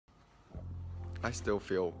I still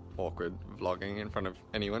feel awkward vlogging in front of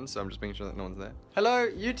anyone, so I'm just making sure that no one's there. Hello,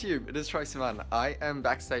 YouTube. It is Troye Sivan. I am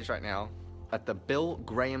backstage right now at the Bill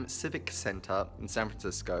Graham Civic Center in San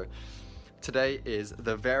Francisco. Today is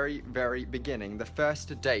the very, very beginning, the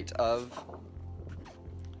first date of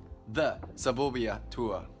the Suburbia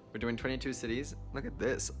tour. We're doing 22 cities. Look at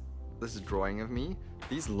this. This is a drawing of me.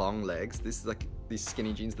 These long legs. This is like these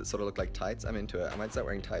skinny jeans that sort of look like tights. I'm into it. I might start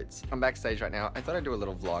wearing tights. I'm backstage right now. I thought I'd do a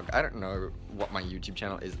little vlog. I don't know what my YouTube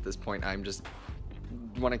channel is at this point. I'm just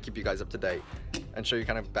want to keep you guys up to date and show you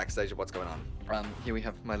kind of backstage of what's going on. Here we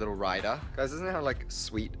have my little rider. Guys, isn't it how like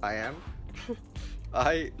sweet I am?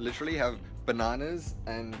 I literally have bananas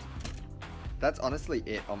and that's honestly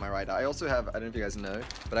it on my rider. I also have, I don't know if you guys know,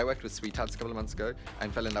 but I worked with Sweethearts a couple of months ago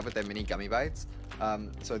and fell in love with their mini gummy bites.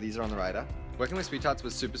 So these are on the rider. Working with Sweethearts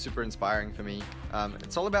was super, super inspiring for me.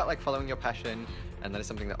 It's all about like following your passion, and that is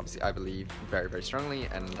something that obviously I believe very, very strongly,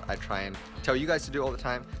 and I try and tell you guys to do all the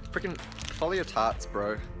time. Freaking follow your tarts,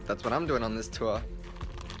 bro. That's what I'm doing on this tour.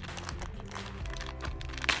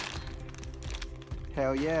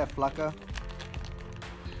 Hell yeah, flucker.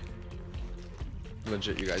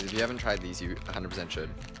 Legit, you guys, if you haven't tried these, you 100% should.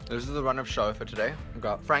 This is the run of show for today. We've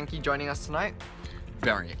got Frankie joining us tonight.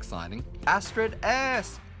 Very exciting. Astrid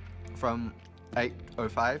S from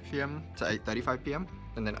 8:05 p.m. to 8:35 p.m.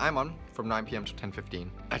 And then I'm on from 9 p.m. to 10:15.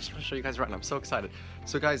 I just want to show you guys right now. I'm so excited.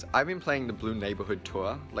 So guys, I've been playing the Blue Neighborhood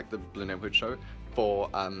tour, like the Blue Neighborhood show, for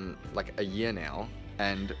like a year now.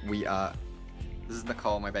 And we are, this is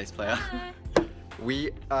Nicole, my bass player.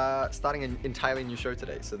 We are starting an entirely new show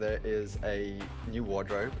today. So there is a new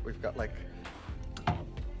wardrobe. We've got like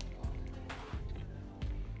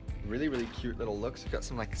really, really cute little looks. We've got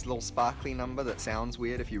some like little sparkly number that sounds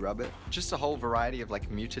weird if you rub it. Just a whole variety of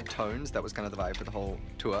like muted tones. That was kind of the vibe for the whole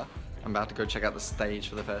tour. I'm about to go check out the stage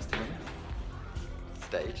for the first time.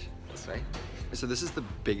 Stage, this way. So this is the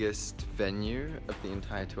biggest venue of the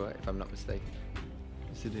entire tour, if I'm not mistaken.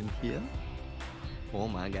 Is it in here? Oh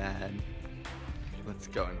my God. Let's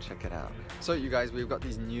go and check it out. So you guys, we've got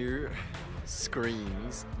these new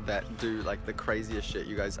screens that do like the craziest shit.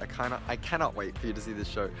 You guys, I cannot wait for you to see this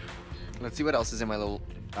show. Let's see what else is in my little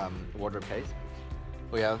wardrobe case.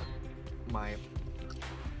 We have my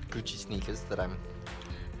Gucci sneakers that I'm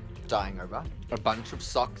dying over. A bunch of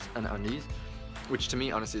socks and undies, which to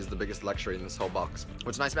me honestly is the biggest luxury in this whole box.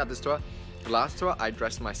 What's nice about this tour, the last tour I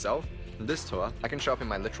dressed myself. This tour, I can show up in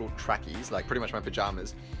my literal trackies, like pretty much my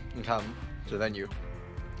pajamas, and come to the venue,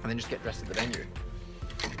 and then just get dressed at the venue.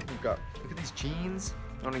 We've got, look at these jeans.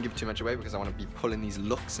 I don't want to give too much away because I want to be pulling these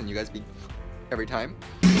looks and you guys be every time.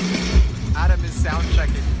 Adam is sound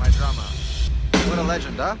checking my drummer. What a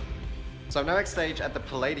legend, huh? So I'm now backstage at the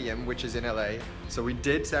Palladium, which is in LA. So we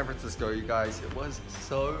did San Francisco, you guys. It was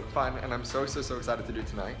so fun, and I'm so, so, so excited to do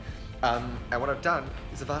tonight. And what I've done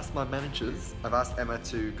is I've asked my managers, I've asked Emma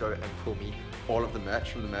to go and pull me all of the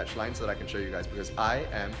merch from the merch line so that I can show you guys, because I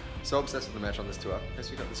am so obsessed with the merch on this tour. First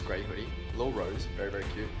we got this grey hoodie, little rose, very, very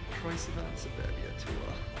cute. Troye Sivan Suburbia tour.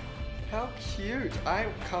 How cute! I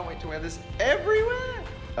can't wait to wear this everywhere!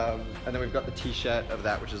 And then we've got the t-shirt of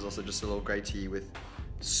that, which is also just a little grey tee with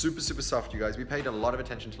super, super soft, you guys. We paid a lot of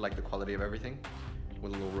attention to like the quality of everything,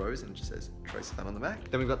 with a little rose, and it just says Troye Sivan on the back.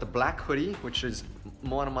 Then we've got the black hoodie, which is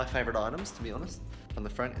one of my favorite items, to be honest. On the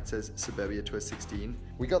front, it says Suburbia Tour 16.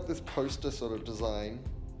 We got this poster sort of design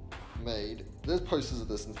made. There's posters of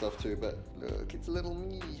this and stuff too, but look, it's a little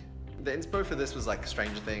me. The inspo for this was like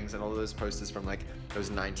Stranger Things and all those posters from like those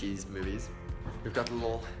 90s movies. We've got the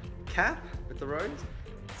little cap with the rose,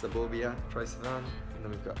 Suburbia, Troye Sivan, and then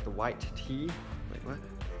we've got the white tee. Wait, what?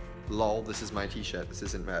 Lol, this is my t-shirt, this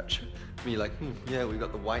isn't merch. Me like, yeah, we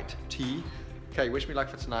got the white tee. Okay, wish me luck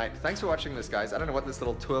for tonight. Thanks for watching this, guys. I don't know what this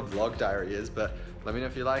little tour vlog diary is, but let me know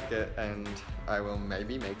if you like it, and I will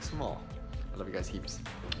maybe make some more. I love you guys heaps.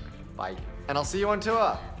 Bye. And I'll see you on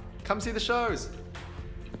tour. Come see the shows.